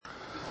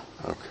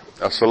Okay.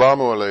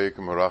 Assalamu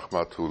alaikum wa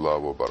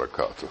rahmatullah wa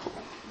barakatuhu.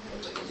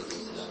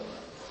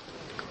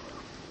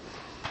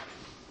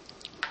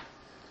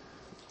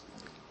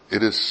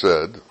 It is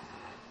said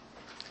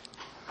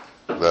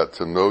that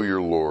to know your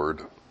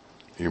Lord,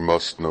 you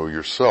must know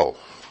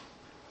yourself.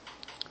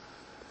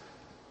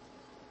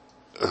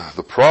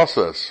 The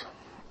process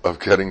of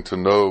getting to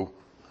know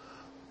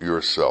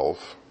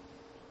yourself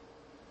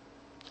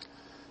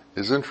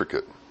is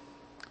intricate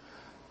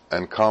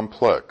and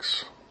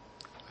complex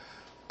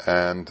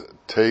and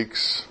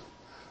takes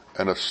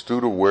an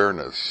astute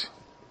awareness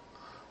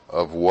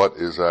of what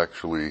is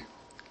actually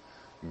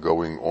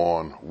going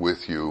on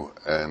with you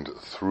and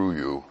through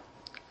you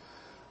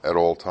at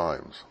all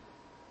times.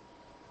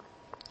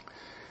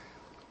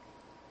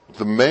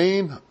 The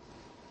main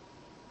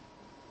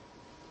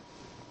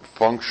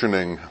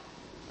functioning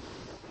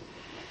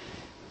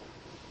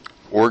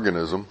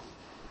organism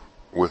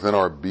within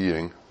our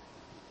being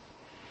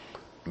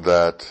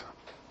that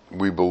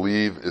we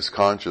believe is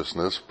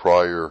consciousness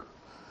prior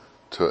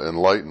to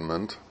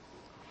enlightenment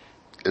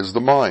is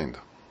the mind.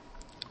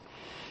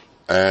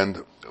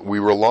 And we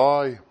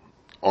rely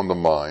on the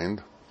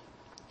mind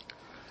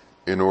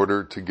in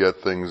order to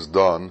get things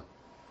done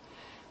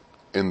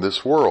in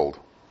this world.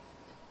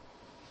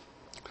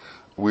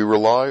 We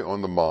rely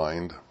on the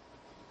mind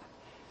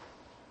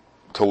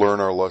to learn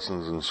our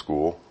lessons in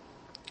school.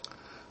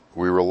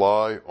 We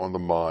rely on the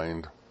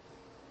mind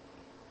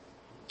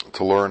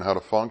to learn how to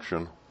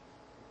function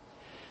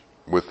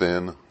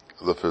within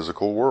the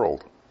physical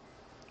world.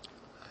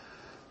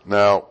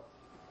 Now,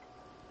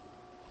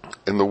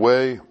 in the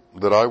way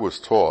that I was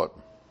taught,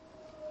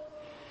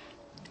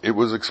 it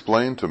was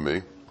explained to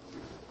me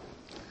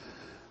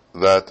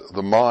that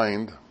the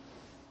mind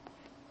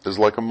is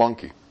like a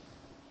monkey.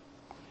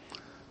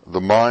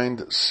 The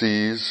mind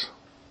sees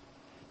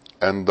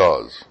and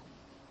does.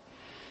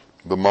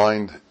 The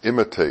mind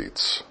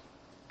imitates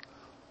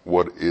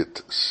what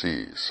it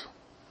sees.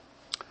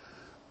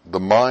 The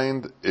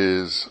mind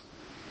is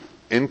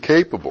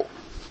incapable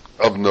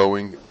of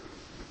knowing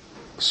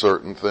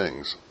certain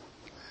things.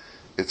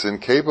 It's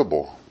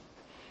incapable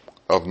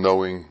of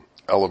knowing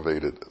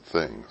elevated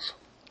things.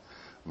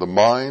 The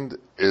mind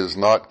is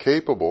not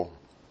capable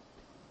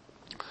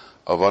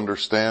of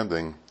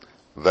understanding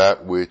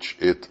that which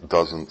it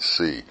doesn't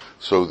see.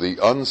 So the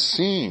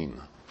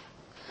unseen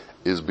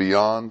is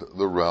beyond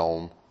the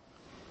realm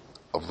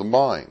of the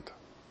mind.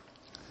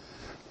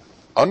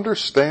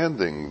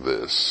 Understanding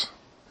this,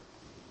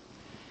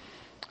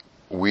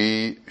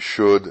 we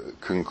should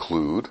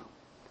conclude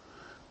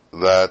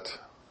that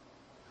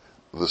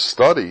the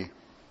study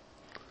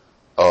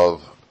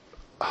of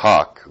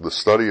Haq, the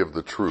study of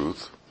the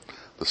truth,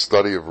 the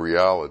study of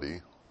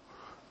reality,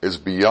 is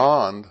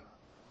beyond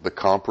the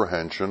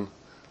comprehension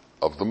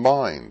of the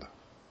mind.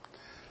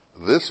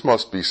 This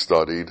must be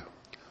studied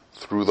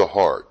through the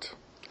heart.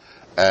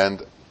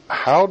 And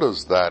how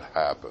does that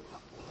happen?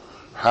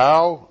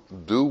 How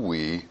do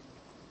we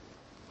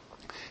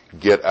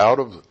get out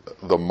of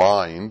the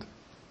mind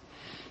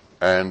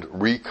and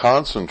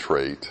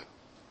reconcentrate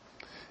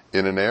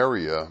in an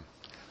area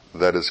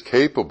that is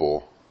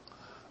capable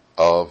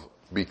of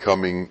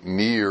becoming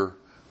near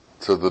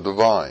to the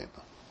divine?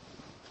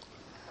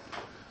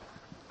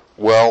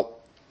 Well,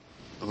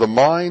 the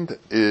mind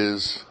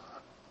is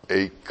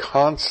a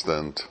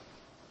constant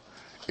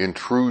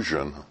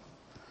intrusion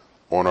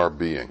on our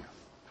being.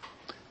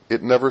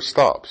 It never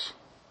stops.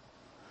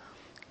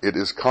 It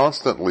is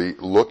constantly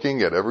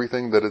looking at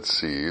everything that it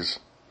sees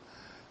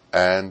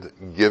and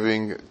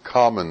giving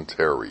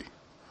commentary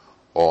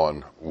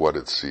on what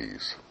it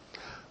sees.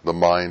 The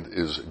mind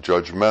is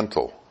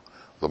judgmental.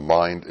 The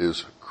mind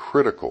is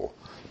critical.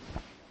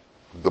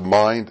 The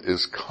mind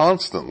is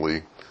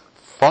constantly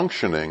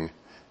functioning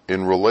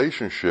in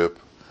relationship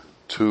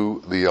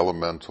to the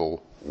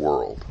elemental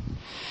world.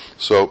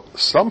 So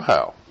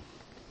somehow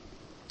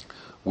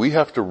we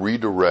have to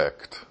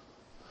redirect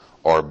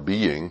our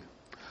being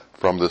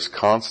from this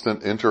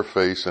constant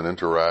interface and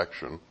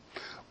interaction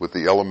with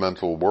the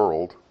elemental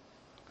world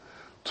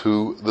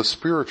to the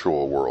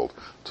spiritual world,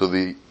 to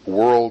the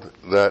world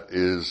that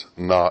is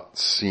not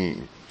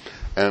seen.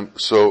 And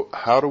so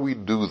how do we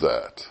do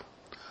that?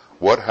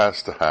 What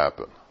has to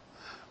happen?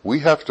 We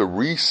have to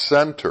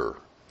recenter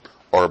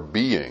our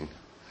being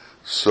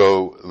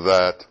so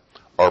that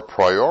our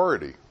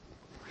priority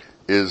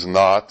is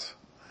not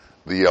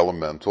the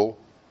elemental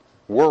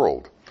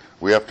world.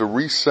 We have to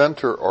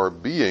recenter our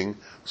being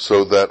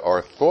so that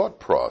our thought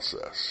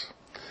process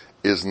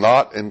is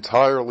not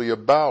entirely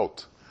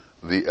about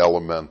the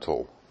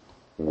elemental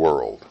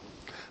world.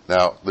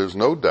 Now, there's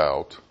no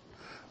doubt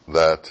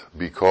that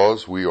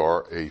because we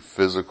are a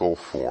physical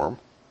form,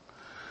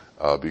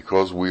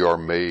 because we are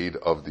made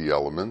of the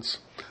elements,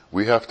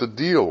 we have to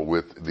deal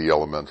with the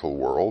elemental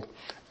world,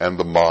 and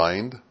the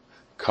mind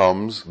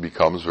becomes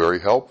very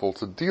helpful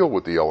to deal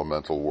with the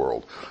elemental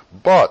world.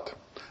 But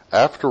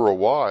after a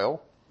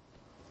while,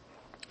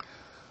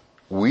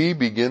 we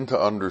begin to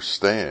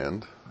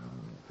understand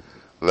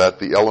that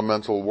the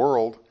elemental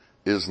world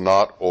is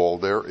not all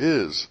there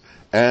is.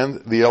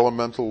 And the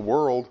elemental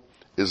world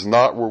is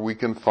not where we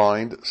can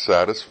find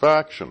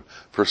satisfaction.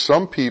 For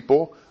some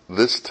people,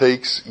 this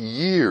takes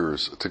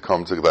years to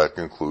come to that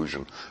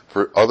conclusion.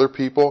 For other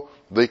people,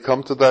 they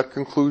come to that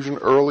conclusion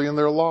early in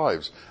their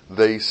lives.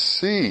 They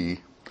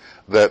see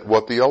that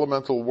what the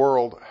elemental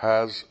world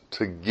has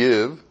to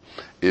give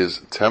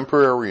is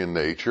temporary in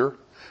nature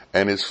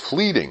and is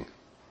fleeting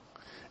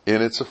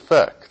in its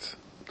effect.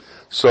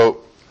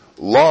 So,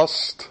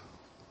 lust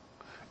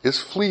is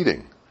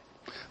fleeting.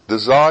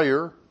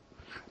 Desire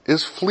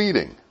is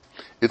fleeting.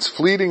 It's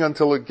fleeting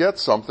until it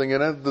gets something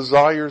and it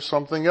desires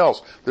something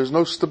else. There's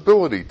no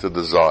stability to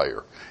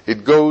desire.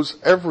 It goes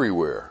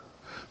everywhere.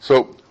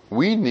 So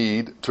we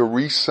need to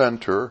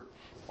recenter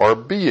our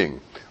being.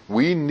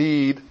 We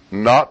need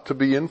not to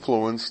be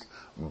influenced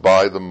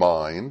by the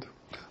mind,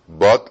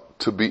 but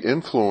to be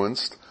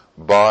influenced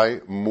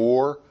by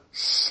more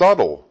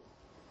subtle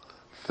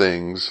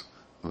things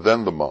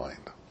than the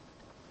mind.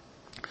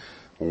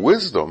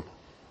 Wisdom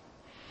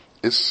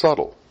is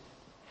subtle.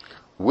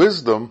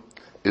 Wisdom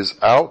is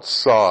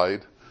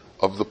outside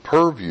of the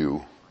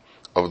purview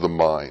of the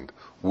mind.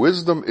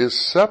 Wisdom is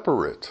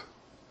separate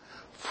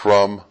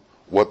from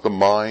what the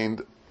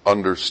mind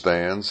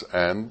understands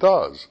and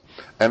does.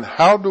 And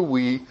how do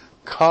we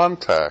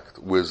contact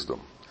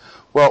wisdom?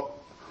 Well,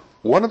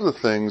 one of the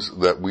things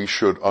that we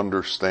should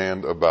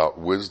understand about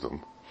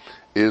wisdom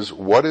is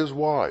what is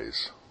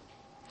wise.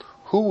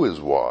 Who is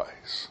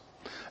wise?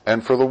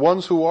 And for the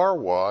ones who are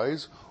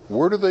wise,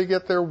 where do they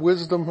get their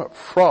wisdom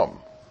from?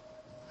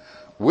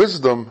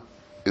 Wisdom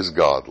is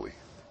godly.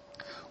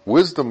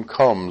 Wisdom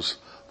comes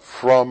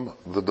from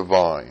the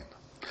divine.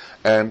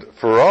 And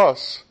for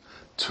us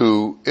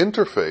to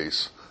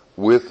interface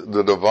with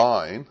the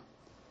divine,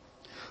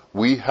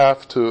 we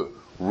have to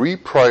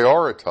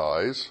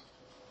reprioritize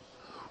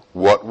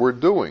what we're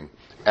doing.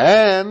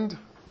 And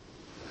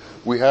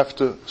we have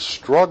to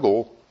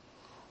struggle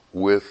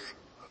with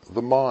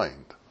the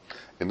mind.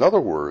 In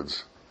other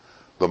words,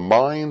 the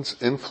mind's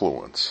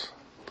influence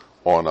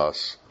on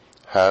us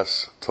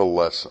has to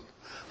lessen.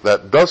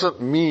 That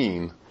doesn't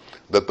mean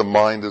that the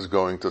mind is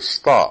going to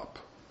stop.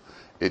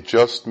 It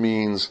just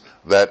means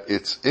that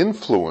its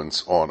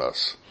influence on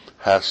us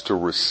has to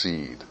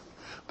recede.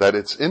 That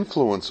its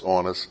influence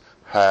on us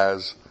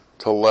has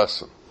to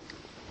lessen.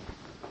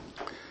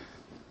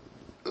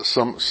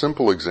 Some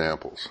simple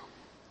examples.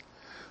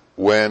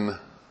 When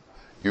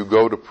you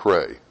go to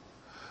pray,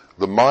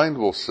 the mind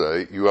will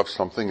say you have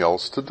something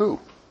else to do.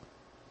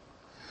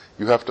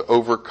 You have to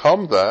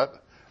overcome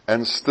that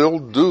and still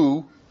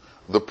do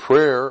the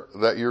prayer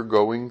that you're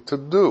going to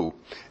do.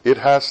 It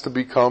has to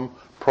become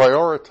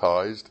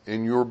prioritized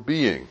in your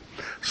being.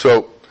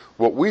 So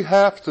what we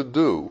have to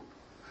do,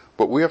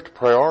 what we have to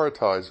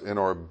prioritize in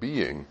our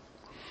being,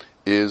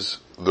 is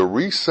the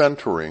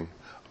recentering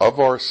of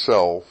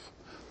ourself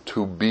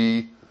to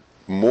be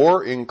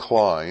more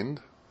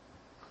inclined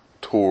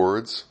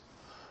towards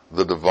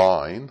the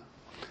divine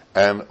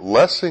and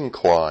less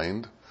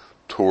inclined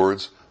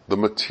towards the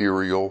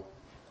material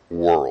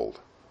world.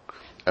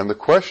 And the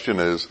question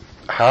is,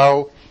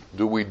 how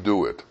do we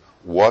do it?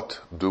 What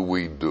do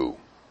we do?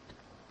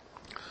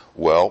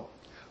 Well,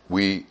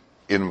 we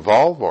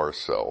involve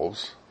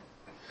ourselves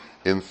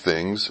in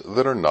things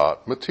that are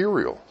not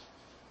material.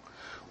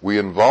 We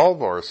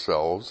involve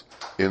ourselves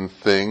in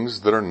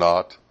things that are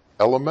not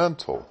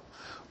elemental.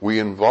 We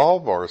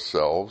involve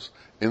ourselves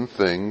in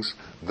things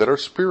that are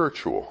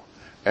spiritual.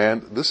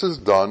 And this is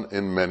done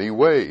in many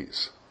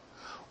ways.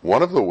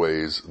 One of the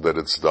ways that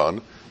it's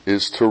done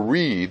is to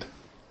read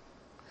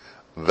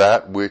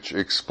that which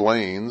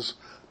explains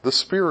the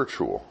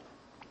spiritual.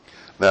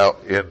 Now,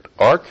 in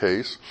our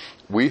case,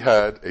 we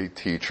had a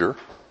teacher,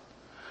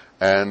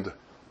 and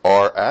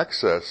our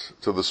access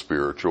to the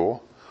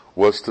spiritual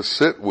was to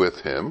sit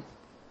with him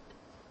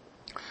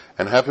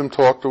and have him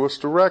talk to us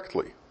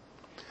directly.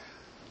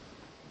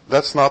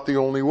 That's not the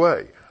only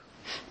way.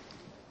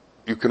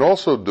 You can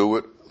also do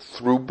it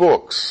through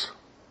books.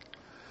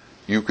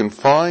 You can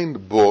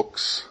find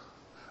books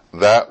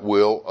that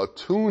will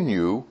attune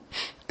you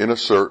in a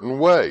certain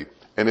way.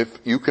 And if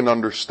you can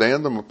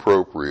understand them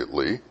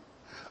appropriately,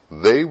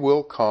 they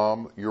will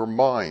calm your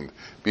mind.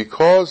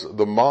 Because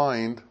the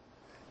mind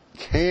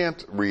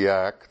can't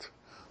react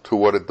to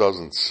what it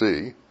doesn't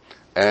see,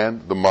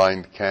 and the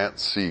mind can't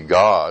see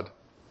God,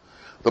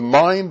 the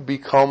mind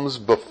becomes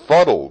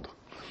befuddled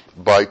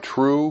by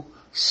true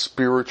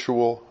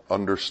spiritual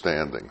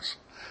understandings.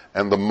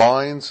 And the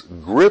mind's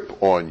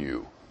grip on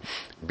you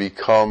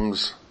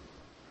becomes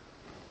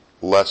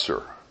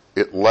lesser.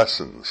 It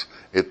lessens.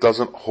 It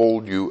doesn't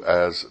hold you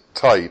as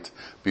tight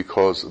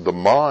because the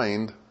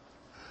mind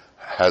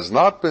has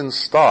not been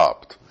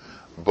stopped,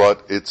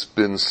 but it's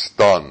been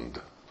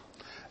stunned.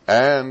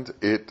 And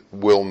it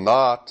will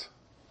not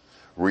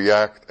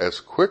react as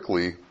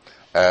quickly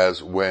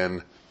as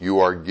when you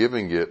are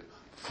giving it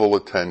full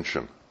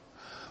attention.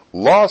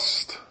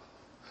 Lust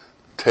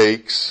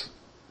takes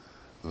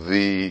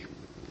the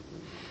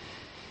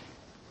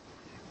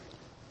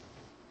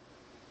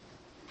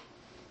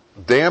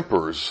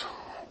dampers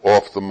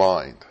off the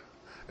mind.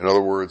 In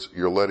other words,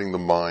 you're letting the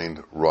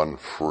mind run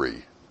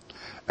free.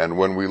 And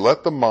when we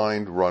let the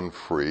mind run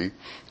free,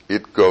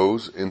 it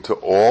goes into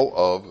all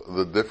of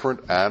the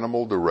different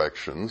animal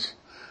directions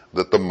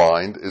that the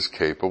mind is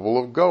capable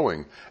of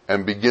going,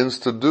 and begins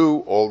to do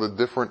all the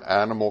different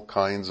animal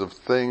kinds of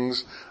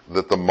things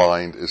that the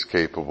mind is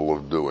capable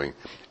of doing.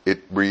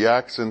 It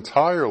reacts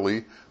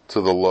entirely to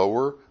the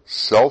lower,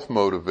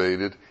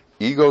 self-motivated,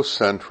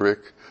 egocentric,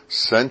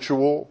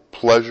 sensual,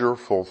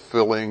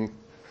 pleasure-fulfilling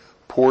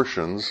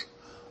portions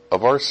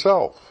of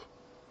ourself.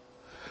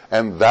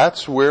 And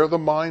that's where the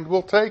mind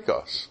will take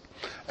us.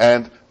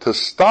 And to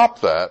stop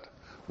that,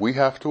 we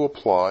have to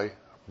apply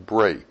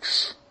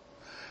brakes.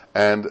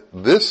 And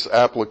this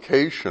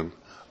application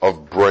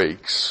of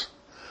brakes,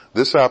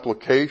 this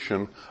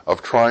application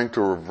of trying to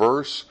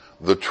reverse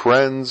the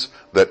trends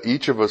that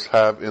each of us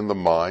have in the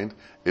mind,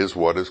 is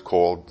what is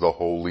called the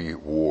holy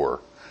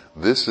war.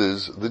 This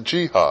is the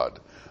jihad.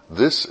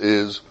 This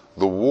is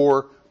the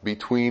war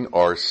between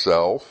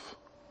ourself,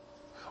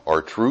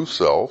 our true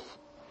self,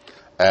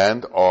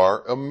 and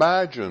our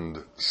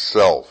imagined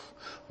self,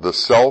 the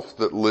self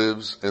that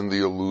lives in the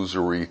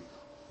illusory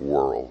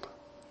world.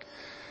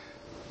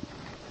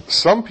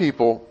 Some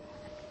people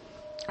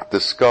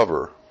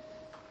discover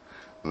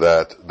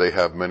that they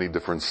have many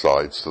different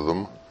sides to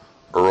them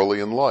early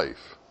in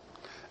life,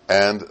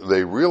 and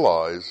they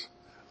realize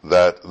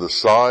that the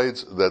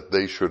sides that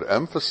they should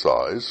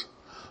emphasize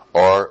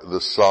are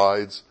the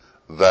sides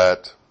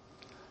that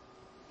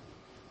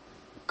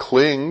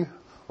cling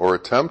or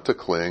attempt to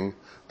cling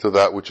to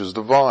that which is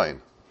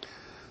divine,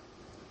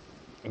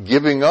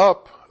 giving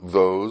up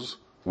those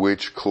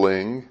which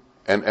cling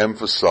and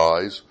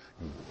emphasize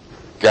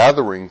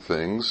gathering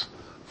things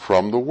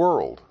from the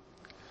world.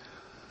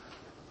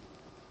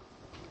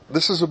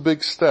 This is a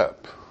big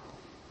step.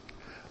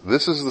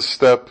 This is the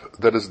step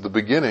that is the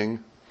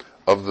beginning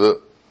of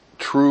the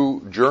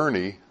true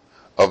journey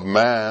of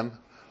man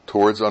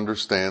towards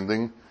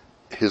understanding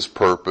his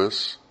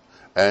purpose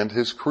and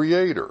his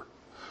creator.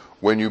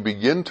 When you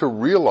begin to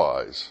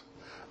realize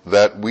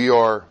that we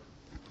are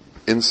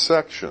in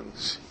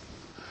sections,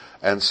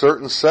 and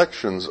certain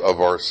sections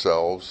of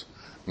ourselves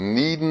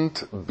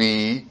needn't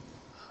be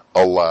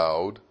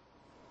allowed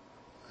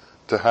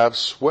to have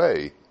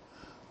sway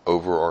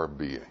over our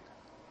being.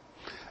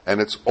 And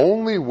it's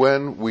only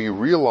when we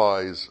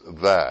realize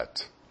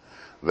that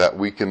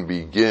we can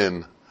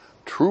begin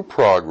true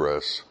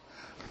progress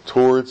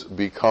towards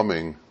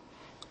becoming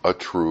a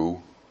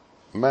true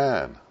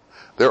man.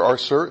 There are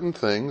certain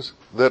things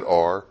that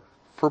are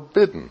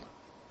forbidden.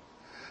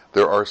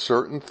 There are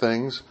certain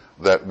things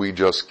that we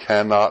just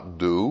cannot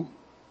do,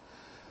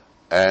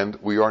 and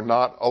we are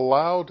not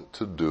allowed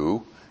to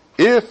do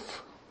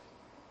if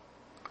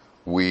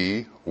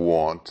we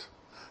want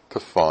to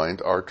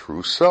find our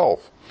true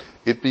self.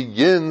 It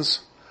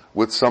begins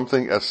with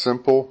something as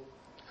simple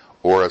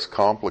or as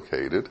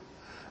complicated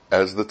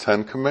as the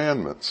 10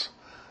 Commandments.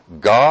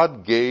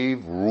 God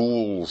gave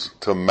rules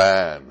to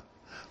man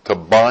to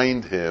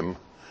bind him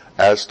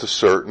as to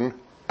certain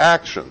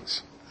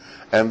actions.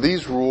 And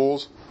these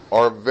rules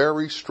are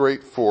very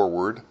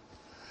straightforward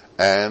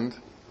and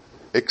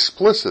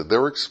explicit.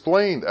 They're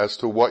explained as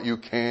to what you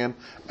can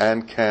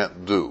and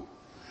can't do.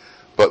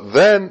 But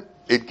then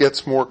it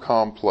gets more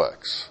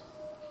complex.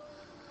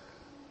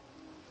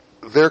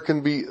 There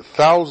can be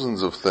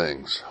thousands of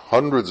things,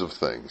 hundreds of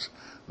things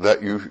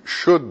that you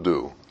should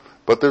do,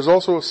 but there's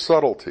also a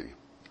subtlety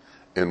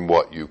in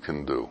what you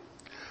can do.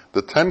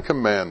 The 10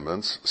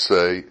 Commandments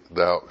say,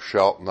 "Thou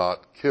shalt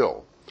not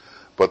kill,"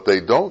 but they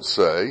don't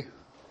say,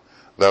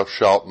 "Thou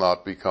shalt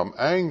not become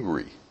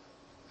angry."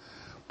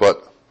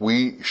 But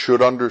we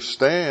should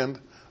understand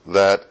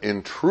that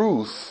in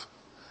truth,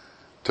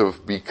 to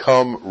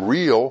become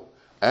real,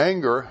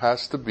 anger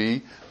has to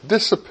be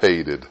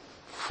dissipated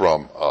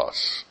from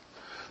us.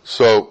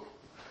 So,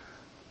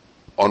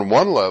 on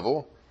one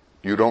level,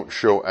 you don't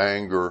show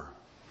anger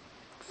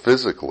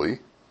physically,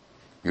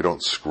 you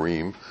don't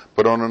scream,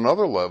 but on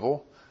another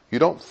level, you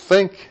don't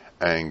think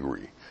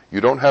angry.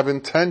 You don't have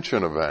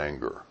intention of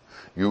anger.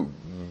 You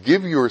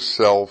give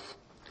yourself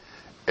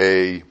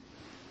a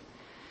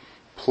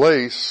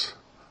place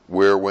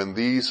where when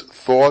these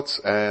thoughts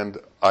and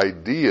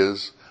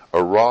ideas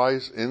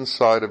arise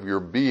inside of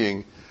your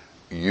being,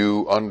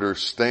 you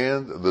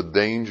understand the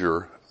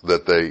danger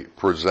that they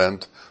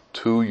present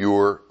to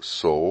your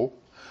soul,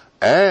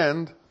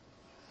 and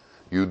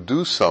you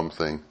do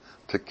something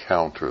to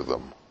counter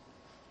them.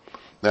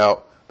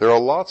 Now, there are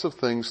lots of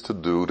things to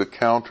do to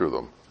counter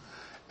them.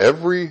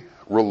 Every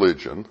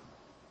religion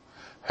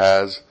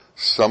has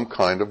some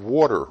kind of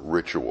water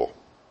ritual.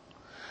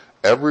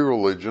 Every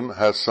religion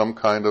has some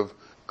kind of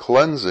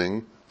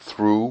cleansing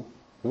through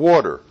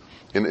water.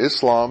 In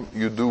Islam,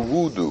 you do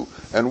wudu.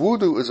 And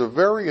wudu is a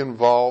very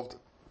involved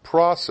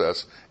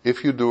process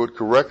if you do it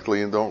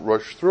correctly and don't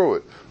rush through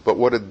it. But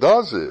what it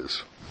does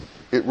is,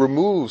 it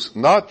removes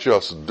not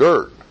just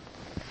dirt,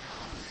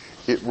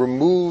 it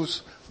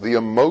removes the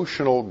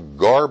emotional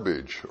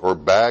garbage or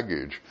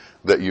baggage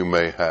that you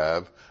may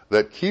have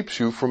that keeps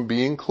you from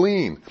being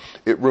clean.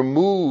 It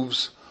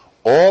removes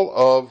all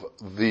of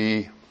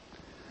the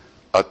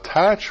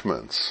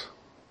attachments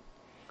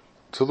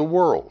to the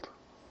world.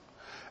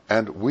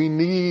 And we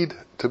need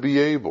to be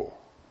able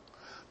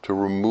to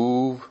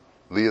remove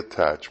the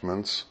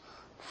attachments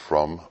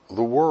from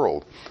the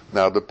world.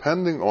 Now,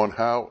 depending on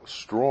how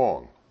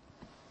strong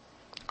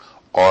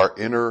our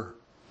inner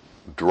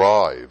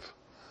drive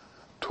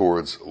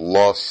towards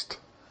lust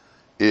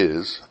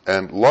is,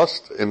 and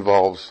lust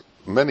involves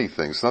many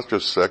things, not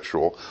just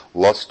sexual,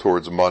 lust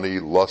towards money,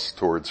 lust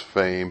towards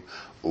fame,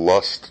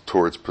 lust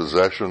towards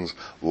possessions,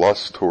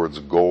 lust towards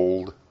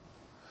gold.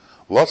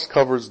 Lust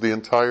covers the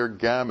entire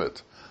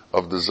gamut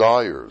of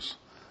desires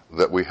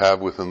that we have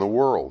within the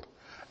world.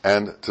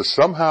 And to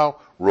somehow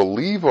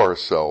relieve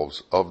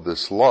ourselves of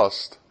this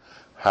lust,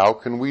 how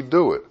can we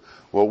do it?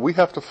 Well, we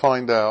have to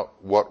find out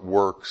what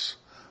works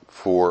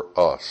for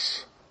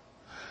us.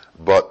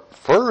 But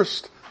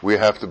first, we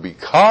have to be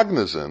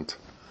cognizant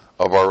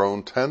of our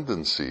own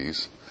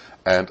tendencies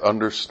and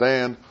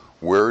understand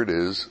where it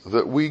is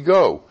that we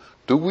go.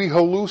 Do we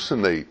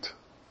hallucinate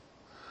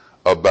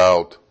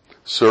about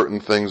certain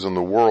things in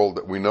the world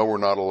that we know we're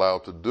not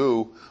allowed to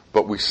do,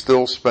 but we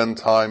still spend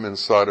time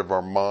inside of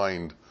our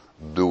mind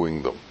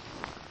doing them?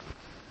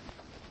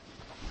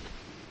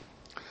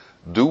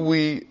 Do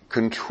we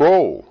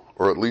control,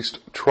 or at least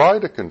try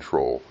to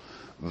control,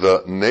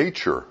 the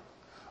nature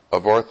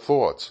of our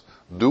thoughts?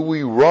 Do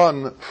we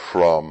run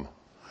from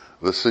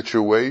the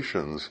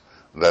situations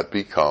that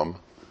become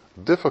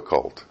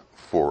difficult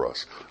for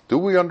us? Do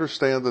we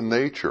understand the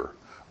nature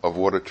of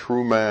what a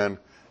true man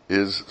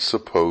is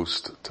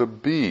supposed to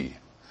be?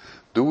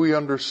 Do we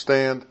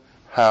understand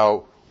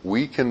how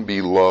we can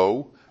be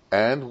low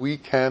and we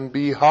can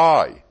be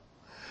high?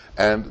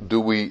 And do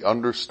we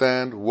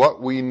understand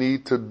what we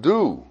need to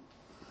do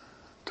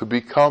to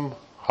become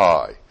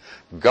high?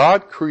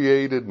 God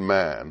created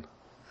man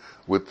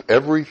with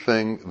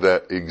everything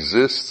that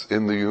exists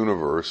in the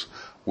universe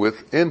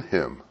within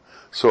him.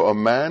 So a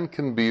man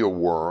can be a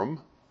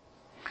worm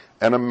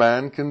and a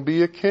man can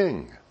be a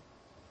king.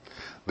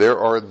 There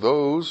are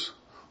those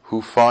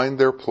who find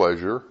their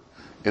pleasure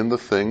in the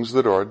things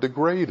that are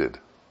degraded.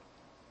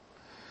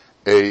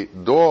 A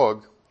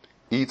dog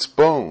eats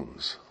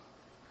bones,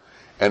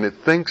 and it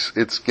thinks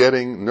it's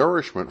getting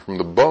nourishment from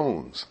the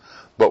bones.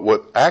 But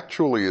what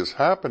actually is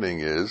happening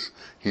is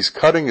he's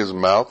cutting his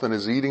mouth and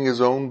is eating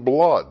his own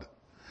blood.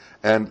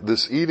 And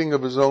this eating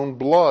of his own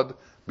blood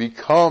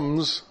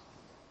becomes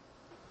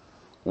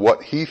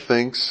what he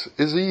thinks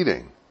is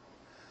eating.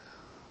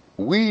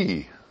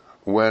 We,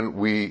 when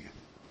we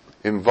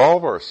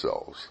involve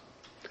ourselves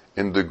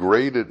in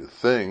degraded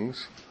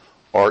things,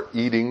 are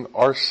eating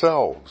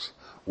ourselves.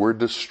 We're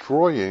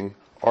destroying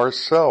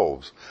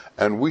ourselves.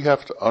 And we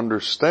have to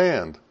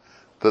understand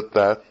that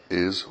that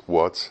is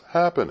what's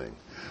happening.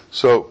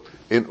 So,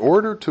 in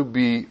order to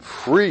be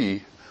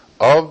free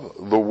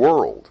of the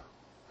world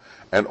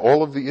and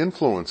all of the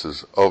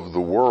influences of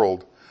the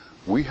world,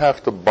 we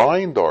have to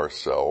bind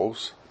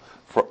ourselves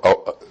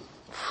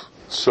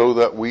so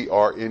that we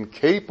are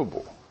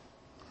incapable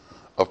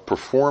of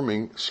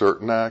performing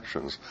certain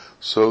actions,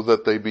 so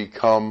that they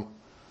become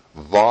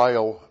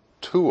vile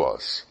to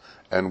us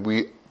and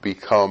we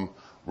become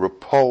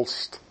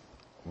repulsed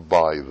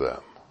by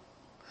them.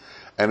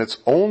 And it's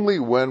only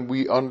when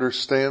we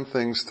understand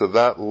things to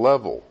that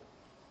level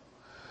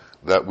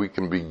that we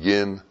can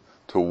begin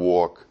to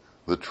walk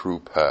the true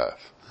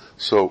path.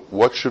 So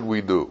what should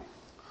we do?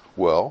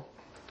 Well,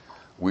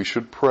 we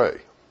should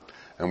pray.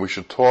 And we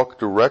should talk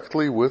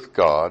directly with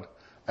God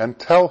and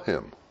tell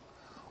him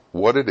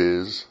what it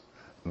is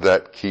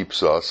that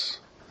keeps us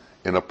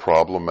in a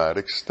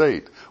problematic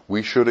state.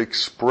 We should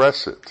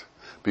express it,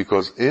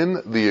 because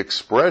in the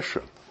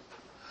expression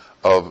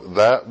of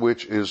that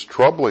which is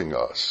troubling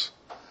us,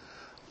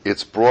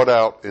 it's brought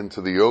out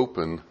into the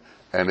open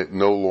and it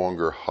no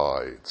longer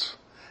hides.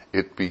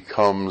 It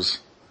becomes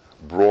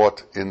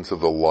brought into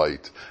the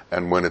light.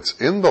 And when it's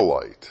in the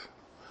light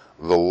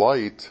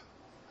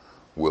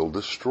will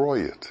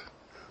destroy it,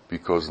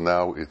 because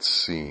now it's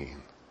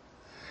seen.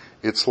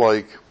 It's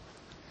like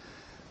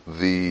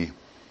the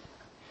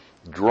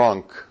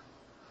drunk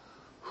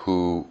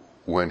who,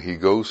 when he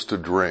goes to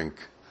drink,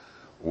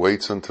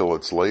 waits until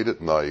it's late at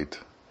night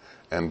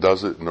and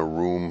does it in a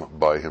room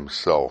by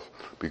himself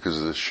because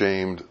he's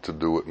ashamed to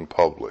do it in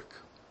public.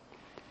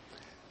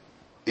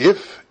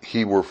 If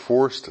he were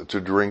forced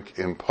to drink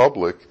in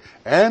public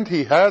and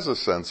he has a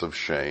sense of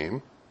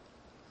shame,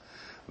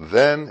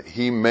 then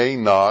he may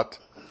not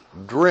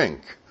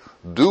drink.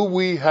 Do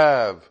we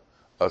have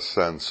a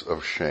sense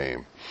of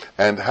shame?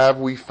 And have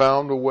we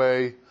found a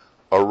way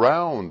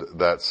around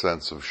that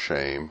sense of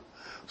shame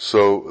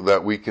so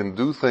that we can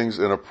do things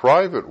in a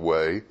private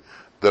way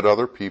that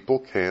other people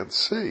can't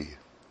see?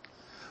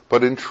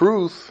 But in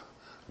truth,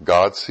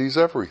 God sees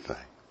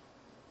everything.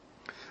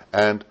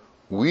 And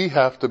we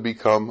have to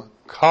become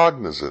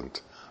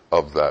cognizant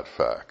of that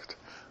fact.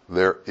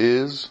 There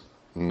is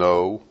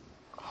no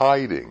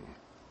hiding.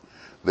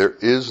 There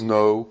is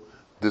no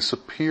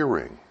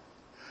disappearing.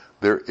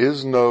 There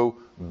is no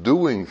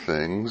doing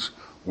things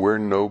where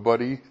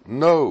nobody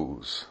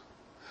knows.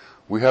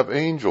 We have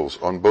angels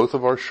on both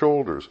of our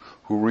shoulders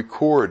who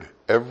record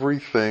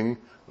everything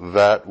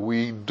that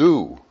we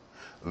do.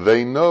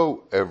 They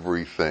know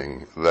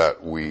everything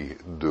that we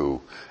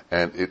do.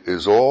 And it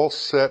is all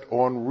set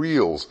on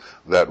reels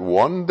that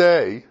one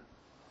day,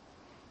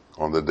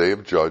 on the day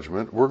of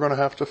judgment, we're going to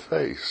have to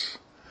face.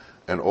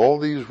 And all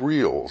these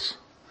reels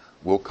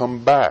will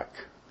come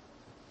back.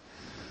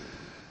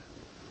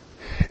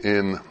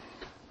 In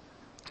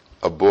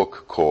a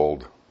book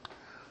called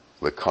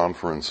The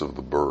Conference of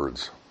the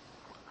Birds,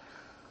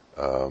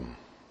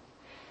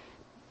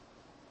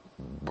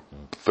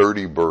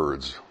 30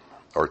 birds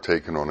are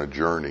taken on a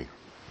journey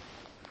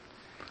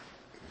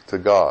to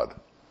God.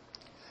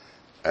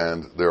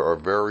 And there are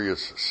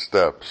various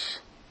steps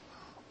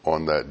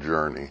on that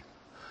journey.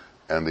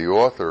 And the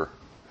author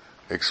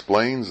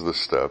explains the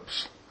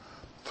steps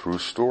through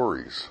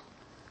stories.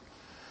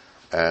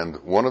 And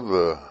one of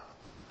the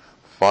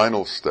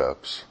final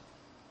steps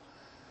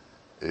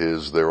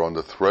is they're on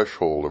the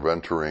threshold of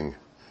entering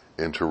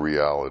into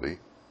reality.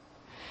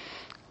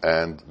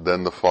 And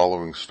then the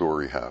following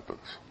story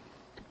happens.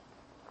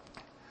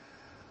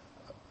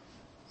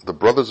 The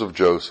brothers of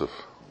Joseph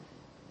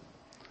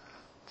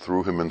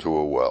threw him into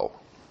a well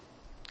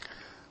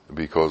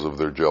because of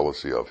their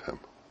jealousy of him.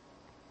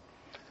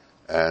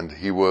 And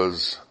he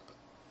was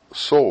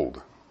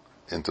sold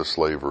into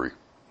slavery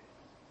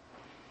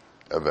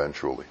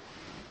eventually.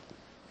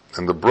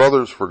 And the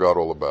brothers forgot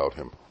all about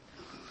him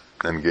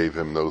and gave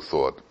him no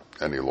thought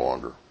any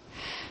longer.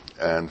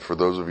 And for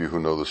those of you who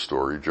know the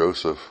story,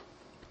 Joseph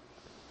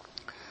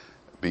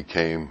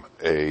became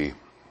a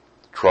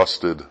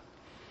trusted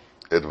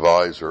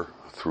advisor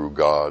through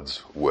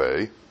God's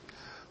way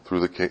to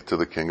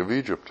the king of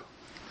Egypt.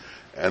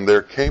 And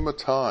there came a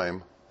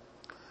time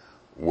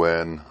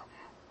when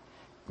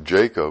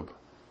Jacob,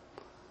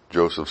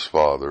 Joseph's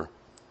father,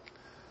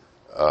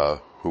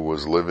 who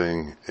was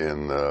living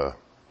in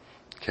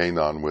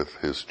Canaan with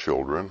his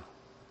children,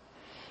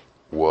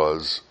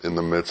 was in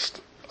the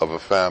midst of a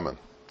famine.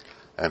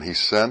 And he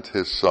sent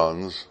his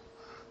sons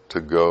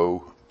to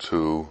go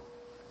to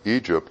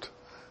Egypt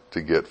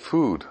to get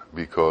food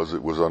because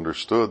it was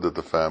understood that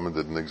the famine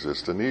didn't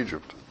exist in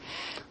Egypt.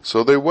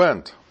 So they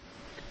went.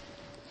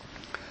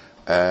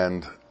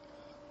 And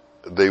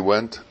they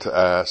went to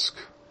ask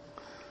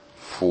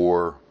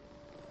for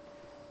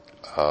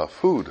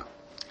food.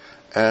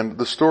 And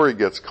the story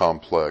gets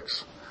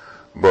complex,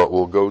 but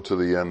we'll go to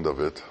the end of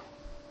it.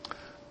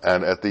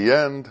 And at the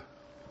end,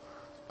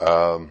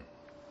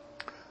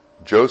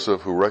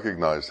 Joseph, who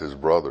recognized his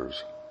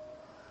brothers,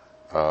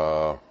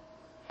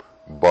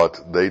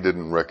 but they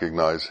didn't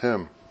recognize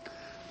him.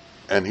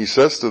 And he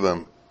says to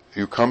them,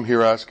 "You come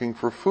here asking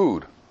for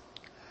food?"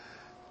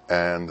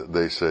 And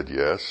they said,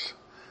 "Yes."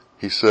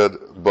 He said,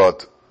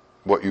 "But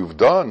what you've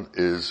done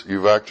is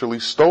you've actually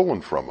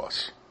stolen from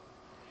us."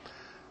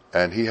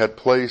 And he had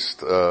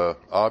placed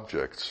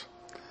objects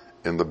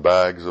in the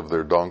bags of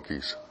their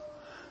donkeys.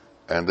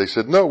 And they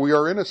said, "No, we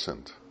are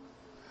innocent.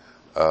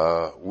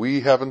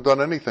 We haven't done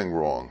anything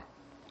wrong."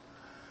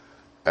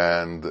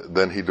 And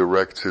then he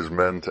directs his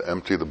men to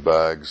empty the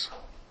bags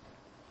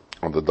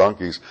on the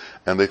donkeys,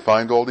 and they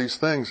find all these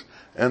things.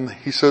 And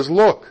he says,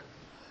 "Look,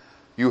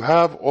 you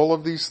have all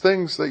of these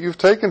things that you've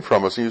taken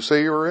from us, and you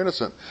say you're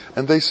innocent."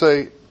 And they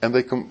say, and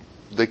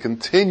they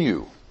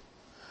continue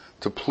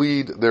to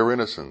plead their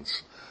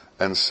innocence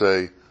and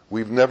say,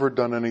 "We've never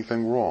done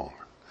anything wrong.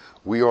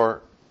 We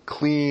are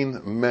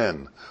clean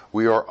men.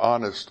 We are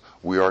honest.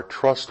 We are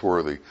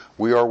trustworthy.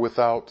 We are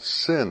without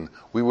sin.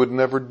 We would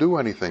never do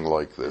anything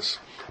like this."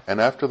 And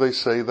after they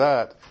say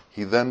that,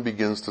 he then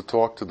begins to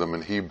talk to them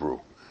in Hebrew,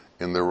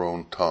 in their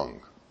own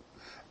tongue.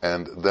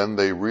 And then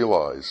they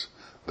realize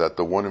that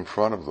the one in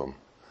front of them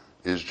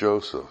is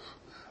Joseph.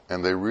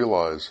 And they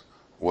realize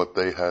what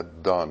they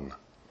had done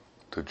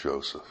to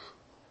Joseph.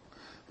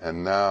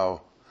 And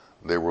now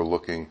they were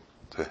looking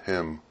to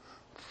him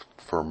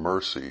for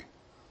mercy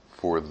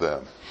for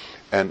them.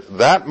 And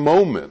that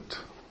moment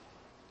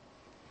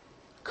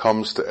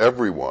comes to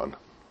everyone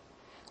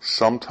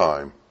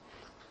sometime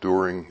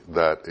during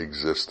that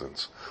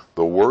existence.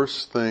 The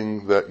worst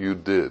thing that you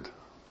did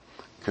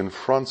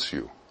confronts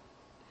you,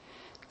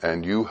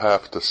 and you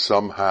have to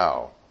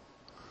somehow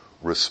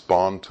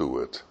respond to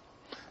it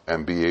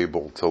and be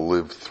able to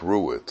live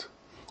through it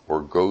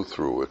or go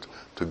through it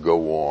to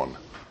go on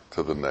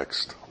to the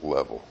next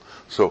level.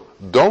 So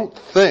don't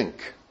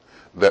think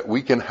that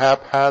we can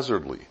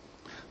haphazardly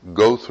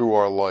go through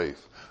our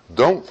life.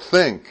 Don't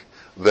think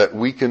that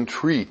we can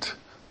treat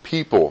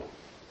people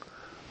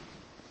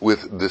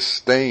with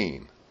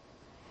disdain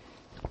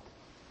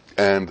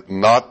and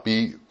not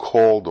be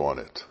called on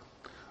it.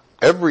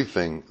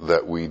 Everything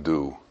that we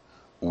do,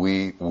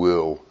 we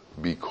will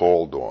be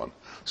called on.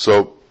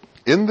 So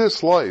in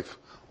this life,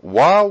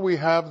 while we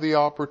have the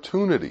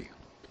opportunity,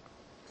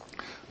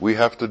 we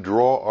have to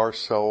draw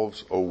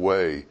ourselves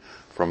away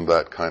from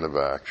that kind of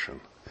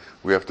action.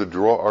 We have to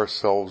draw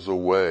ourselves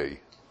away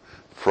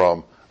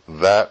from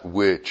that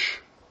which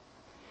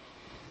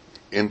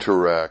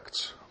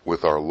interacts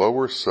with our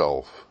lower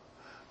self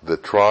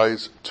that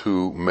tries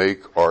to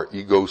make our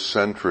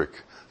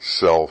egocentric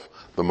self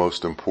the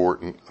most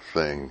important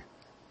thing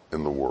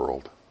in the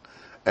world.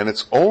 And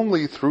it's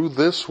only through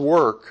this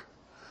work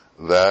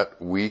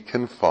that we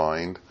can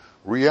find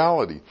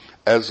reality.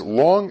 As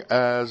long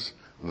as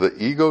the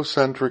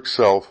egocentric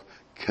self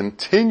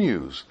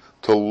continues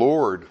to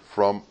lord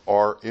from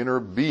our inner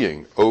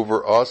being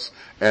over us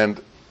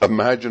and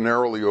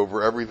imaginarily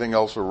over everything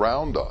else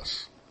around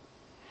us,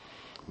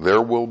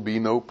 there will be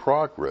no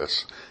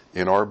progress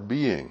in our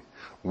being.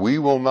 We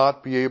will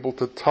not be able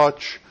to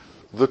touch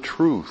the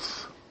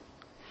truth.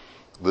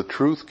 The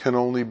truth can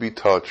only be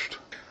touched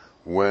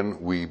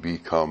when we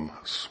become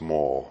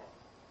small,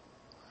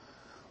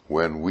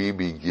 when we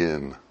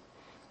begin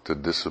to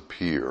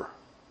disappear.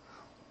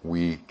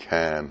 We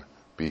can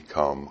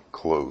become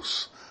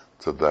close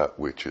to that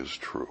which is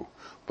true.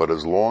 But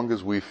as long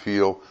as we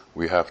feel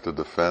we have to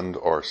defend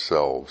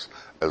ourselves,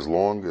 as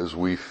long as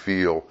we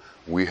feel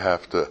we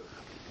have to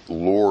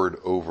lord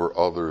over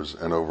others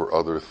and over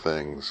other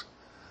things,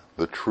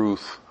 the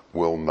truth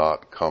will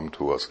not come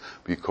to us,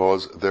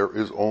 because there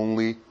is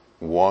only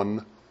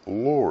one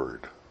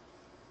Lord.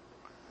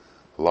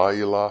 La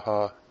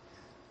ilaha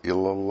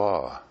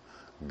illallah.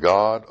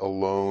 God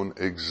alone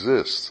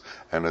exists.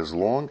 And as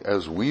long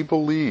as we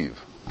believe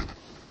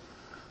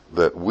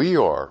that we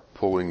are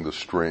pulling the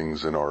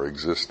strings in our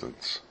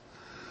existence,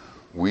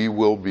 we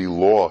will be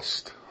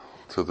lost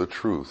to the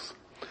truth.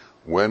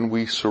 When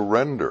we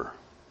surrender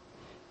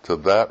to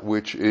that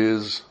which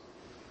is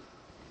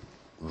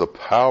the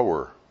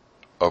power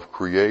of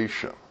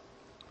creation,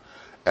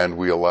 and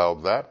we allow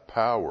that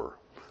power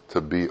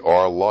to be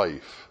our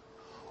life,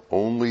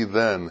 only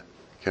then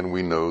can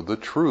we know the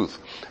truth.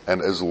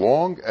 And as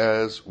long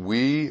as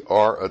we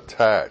are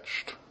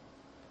attached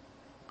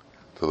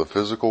to the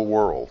physical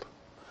world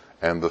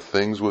and the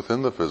things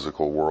within the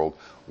physical world,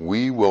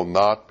 we will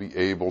not be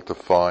able to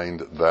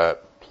find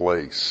that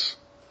place.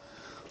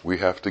 We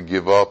have to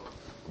give up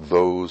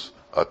those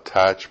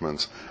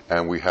attachments,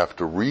 and we have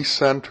to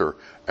recenter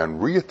and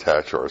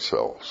reattach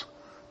ourselves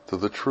to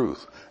the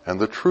truth. And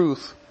the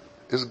truth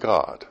is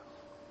God.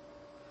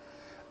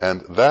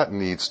 And that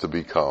needs to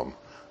become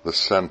the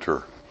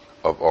center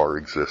of our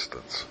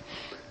existence.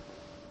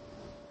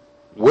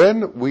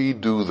 When we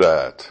do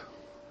that,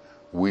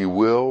 we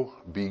will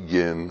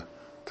begin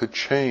to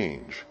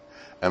change.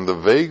 And the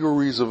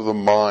vagaries of the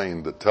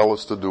mind that tell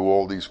us to do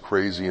all these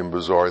crazy and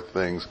bizarre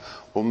things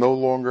will no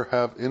longer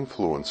have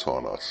influence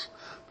on us,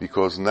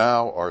 because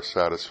now our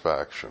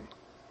satisfaction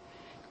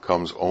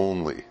comes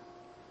only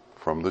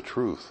from the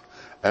truth.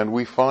 And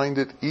we find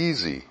it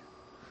easy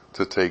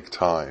to take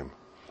time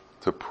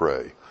to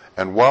pray.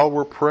 And while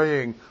we're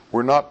praying,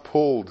 we're not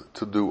pulled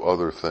to do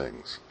other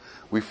things.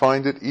 We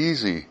find it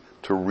easy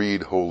to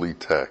read holy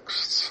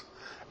texts.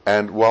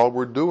 And while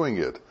we're doing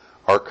it,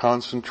 our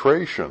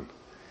concentration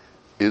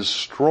is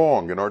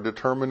strong and our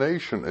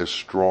determination is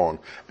strong,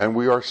 and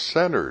we are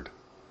centered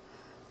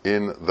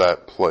in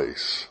that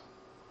place.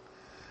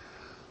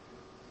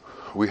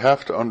 We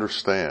have to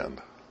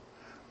understand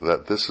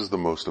that this is the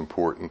most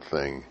important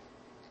thing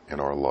in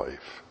our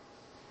life.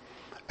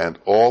 And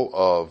all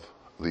of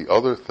the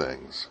other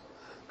things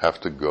have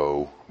to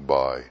go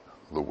by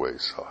the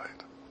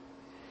wayside.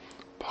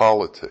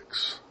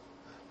 Politics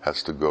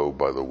has to go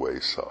by the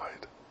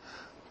wayside.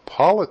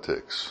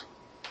 Politics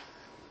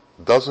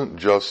doesn't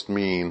just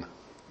mean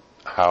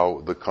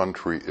how the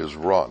country is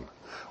run.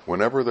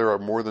 Whenever there are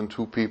more than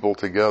two people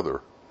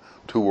together,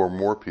 two or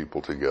more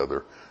people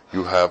together,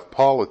 you have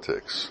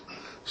politics.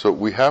 So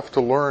we have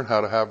to learn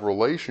how to have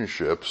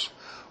relationships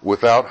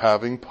without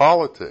having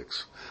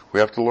politics. We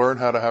have to learn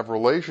how to have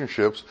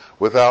relationships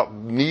without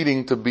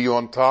needing to be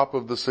on top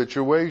of the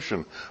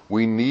situation.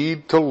 We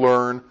need to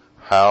learn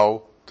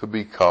how to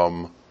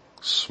become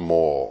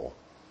small.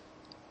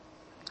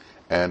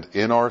 And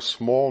in our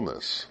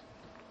smallness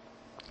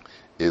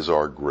is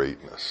our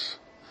greatness.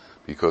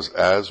 Because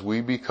as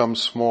we become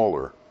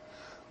smaller,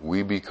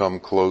 we become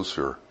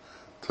closer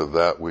to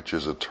that which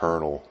is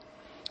eternal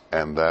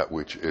and that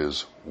which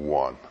is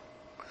one.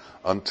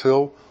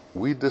 Until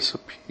we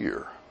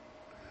disappear.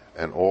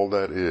 And all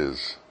that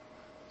is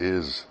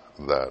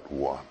that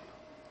one.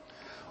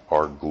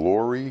 Our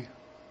glory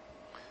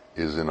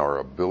is in our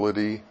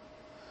ability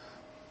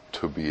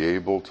to be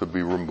able to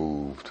be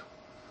removed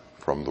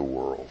from the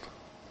world.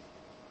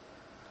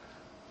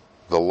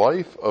 The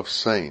life of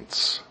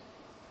saints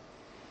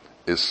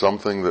is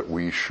something that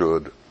we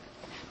should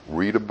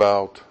read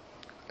about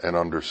and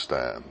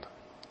understand.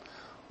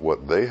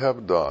 What they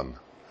have done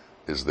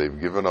is they've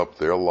given up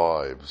their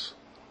lives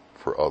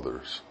for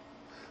others.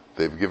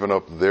 They've given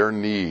up their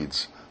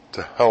needs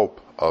to help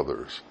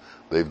others.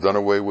 They've done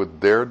away with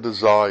their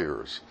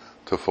desires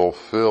to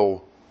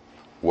fulfill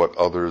what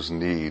others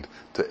need,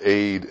 to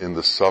aid in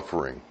the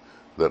suffering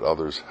that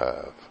others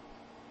have.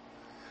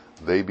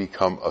 They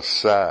become a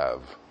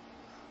salve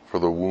for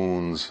the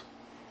wounds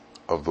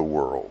of the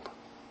world.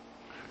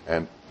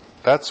 And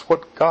that's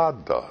what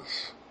God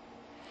does.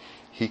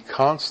 He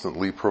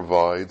constantly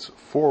provides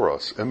for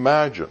us.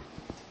 Imagine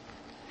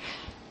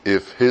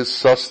if his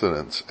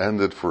sustenance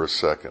ended for a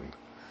second,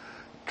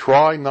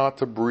 try not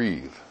to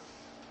breathe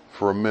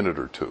for a minute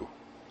or two.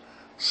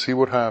 See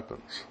what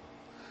happens.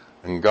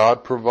 And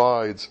God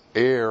provides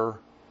air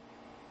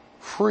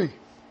free.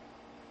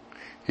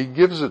 He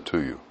gives it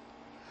to you.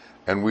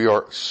 And we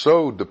are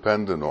so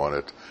dependent on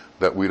it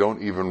that we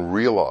don't even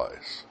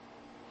realize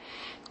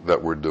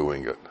that we're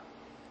doing it.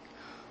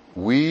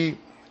 We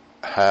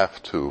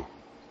have to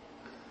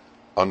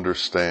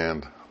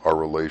understand our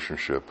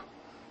relationship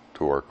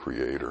to our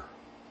Creator.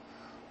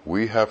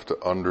 We have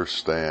to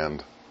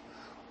understand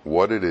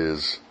what it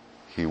is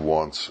He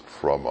wants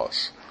from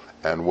us.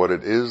 And what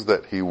it is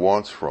that He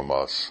wants from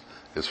us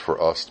is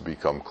for us to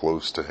become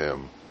close to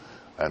Him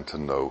and to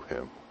know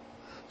Him.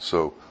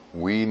 So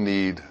we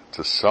need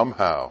to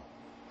somehow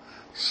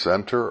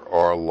center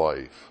our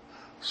life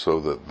so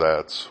that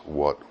that's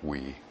what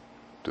we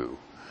do.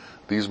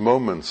 These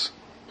moments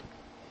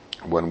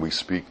when we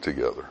speak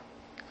together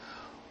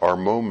are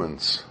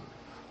moments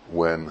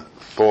when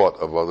thought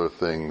of other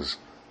things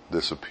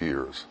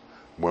disappears,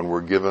 when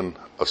we're given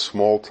a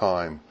small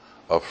time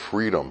of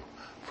freedom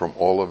from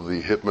all of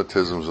the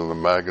hypnotisms and the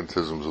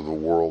magnetisms of the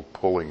world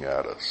pulling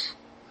at us.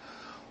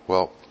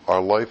 Well,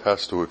 our life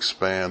has to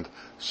expand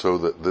so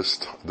that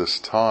this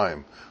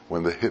time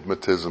when the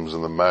hypnotisms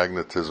and the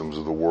magnetisms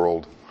of the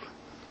world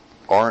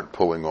aren't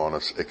pulling on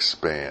us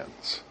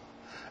expands.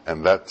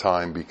 And that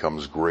time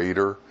becomes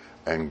greater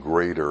and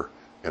greater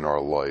in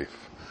our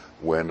life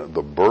when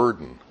the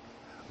burden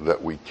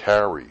that we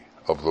carry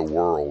of the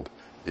world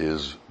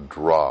is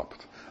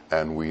dropped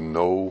and we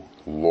no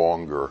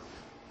longer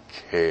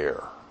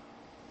care.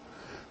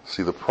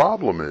 See, the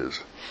problem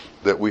is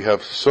that we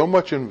have so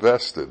much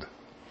invested,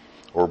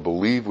 or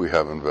believe we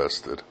have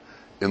invested,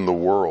 in the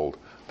world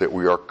that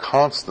we are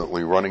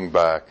constantly running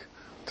back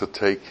to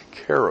take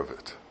care of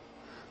it.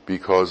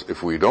 Because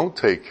if we don't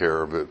take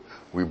care of it,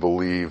 we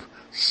believe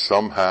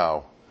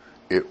somehow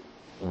it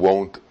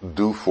won't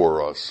do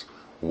for us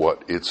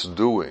what it's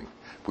doing.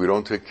 If we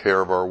don't take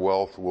care of our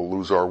wealth, we'll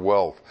lose our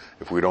wealth.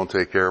 If we don't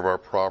take care of our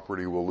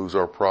property, we'll lose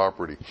our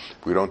property.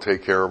 If we don't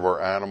take care of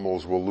our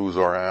animals, we'll lose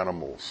our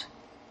animals.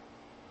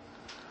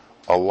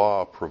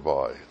 Allah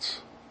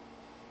provides.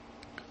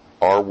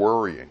 Our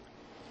worrying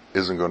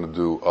isn't going to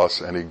do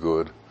us any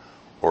good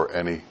or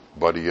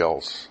anybody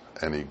else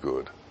any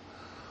good.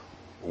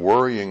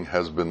 Worrying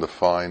has been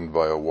defined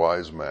by a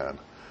wise man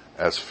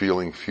as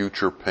feeling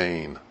future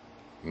pain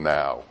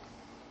now.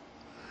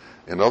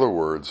 In other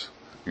words,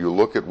 you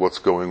look at what's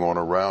going on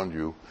around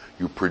you,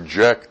 you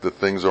project that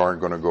things aren't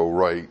going to go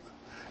right,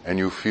 and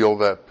you feel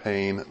that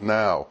pain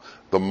now.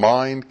 The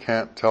mind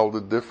can't tell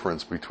the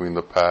difference between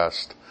the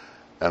past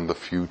and the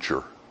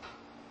future.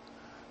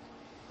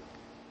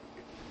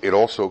 It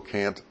also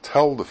can't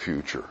tell the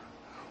future,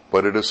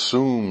 but it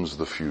assumes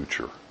the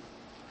future.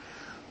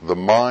 The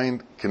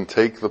mind can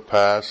take the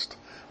past,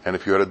 and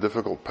if you had a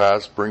difficult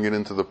past, bring it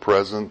into the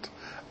present,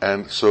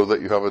 and so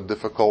that you have a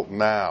difficult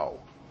now.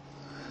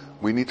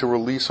 We need to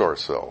release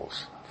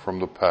ourselves from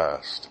the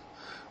past.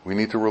 We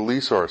need to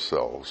release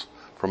ourselves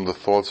from the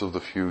thoughts of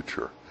the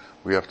future.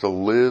 We have to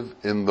live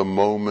in the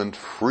moment,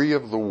 free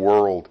of the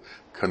world,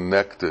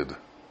 connected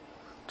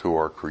to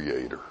our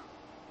Creator.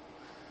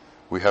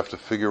 We have to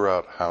figure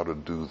out how to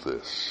do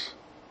this,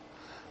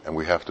 and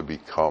we have to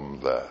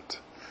become that.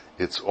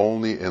 It's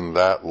only in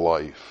that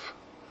life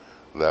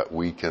that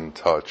we can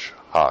touch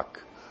Haq,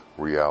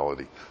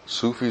 reality.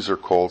 Sufis are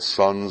called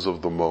sons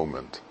of the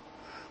moment.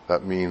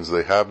 That means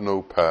they have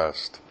no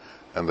past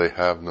and they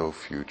have no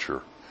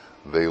future.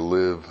 They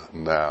live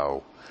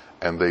now,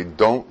 and they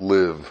don't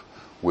live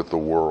with the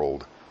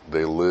world.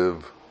 They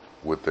live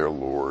with their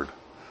Lord.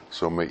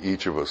 So may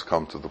each of us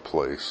come to the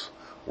place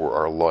where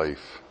our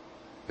life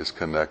is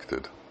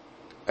connected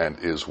and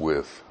is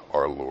with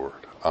our Lord.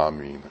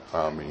 Ameen.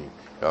 Ameen.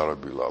 Ya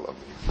Rabbil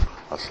Alameen.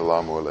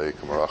 Assalamu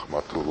alaikum wa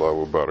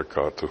rahmatullahi wa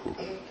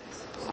barakatuhu.